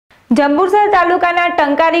જંબુસર તાલુકાના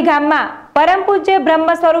ટંકારી ગામમાં પરમ પૂજ્ય બ્રહ્મ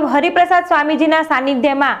સ્વરૂપ હરિપ્રસાદ સ્વામીજીના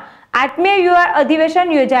સાનિધ્યમાં આત્મીય યુવા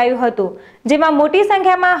અધિવેશન યોજાયું હતું, જેમાં મોટી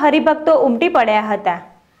સંખ્યામાં હરિભક્તો ઉમટી પડ્યા હતા।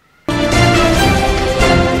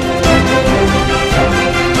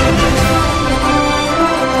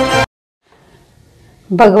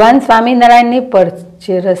 ભગવાન સ્વામિનારાયણની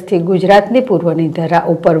પરચેરસથી ગુજરાતની પૂર્વની ધરા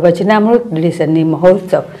ઉપર વચનામૃત દ્વિસરની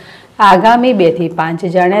મહોત્સવ આગામી 2 થી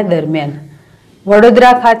 5 જાન્યુઆરી દરમિયાન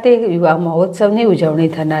વડોદરા ખાતે યુવા મહોત્સવની ઉજવણી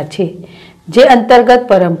થનાર છે, જે અંતર્ગત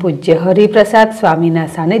પરમ પૂજ્ય હરિપ્રસાદ સ્વામીના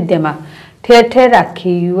સાનિધ્યમાં ઠેર ઠેર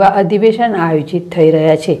આખી યુવા અધિવેશન આયોજિત થઈ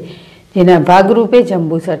રહ્યા છે, જેના ભાગરૂપે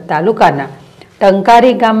જંબુસર તાલુકાના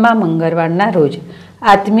ટંકારી ગામમાં મંગળવારના રોજ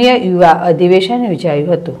આત્મીય યુવા અધિવેશન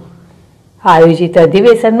યોજાયું હતું। આયોજિત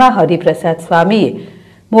અધિવેશનમાં હરિપ્રસાદ સ્વામીએ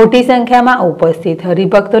મોટી સંખ્યામાં ઉપસ્થિત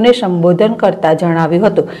હરિભક્તોને સંબોધન કરતા જણાવ્યું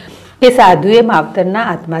હતું કે સાધુ એ માવતરના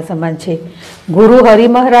આત્મા સમાન છે। ગુરુ હરિ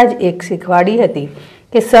મહારાજ એક શીખવાડી હતી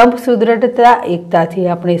કે સબ સુદૃઢતા એકતાથી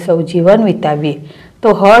આપણે સૌ જીવન વિતાવીએ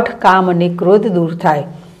તો હઠ, કામ અને ક્રોધ દૂર થાય।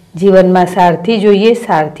 જીવનમાં સારથી જોઈએ,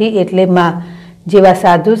 સારથી એટલે માં જેવા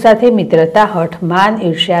સાધુ સાથે મિત્રતા, હઠ, માન,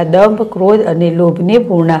 ઈર્ષ્યા, દંભ, ક્રોધ અને લોભની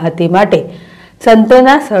પૂર્ણાહતિ માટે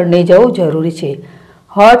સંતોના શરણે જવું જરૂરી છે।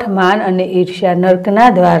 હઠ, માન અને ઈર્ષ્યા નર્કના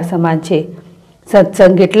દ્વાર સમાન છે।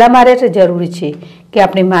 સત્સંગ એટલા માટે જરૂરી છે કે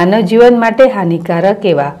આપણે માનવ જીવન માટે હાનિકારક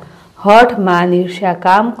એવા હઠ, માન, ઈર્ષ્યા,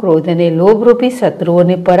 કામ, ક્રોધ અને લોભરૂપી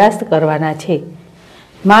શત્રુઓને પરાસ્ત કરવાના છે।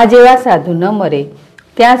 માં જેવા સાધુ ન મરે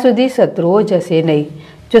ત્યાં સુધી શત્રુઓ જશે નહીં।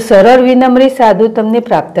 જો સરળ વિનમ્રી સાધુ તમને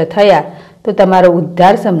પ્રાપ્ત થયા તો તમારો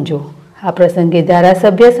ઉદ્ધાર સમજો। આ પ્રસંગે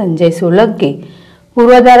ધારાસભ્ય સંજય સોલંકી,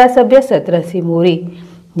 પૂર્વ ધારાસભ્ય સત્રસિંહ મોરી,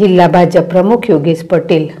 જિલ્લા ભાજપ પ્રમુખ યોગેશ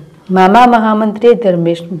પટેલ, મામા મહામંત્રી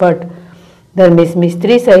ધર્મેશ ભટ્ટ, ધર્મેશ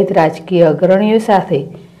મિસ્ત્રી સહિત રાજકીય અગ્રણીઓ સાથે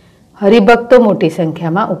હરિભક્તો મોટી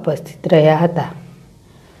સંખ્યામાં ઉપસ્થિત રહ્યા હતા।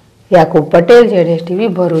 યાકુબ પટેલ, ZSTV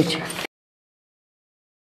ભરૂચ।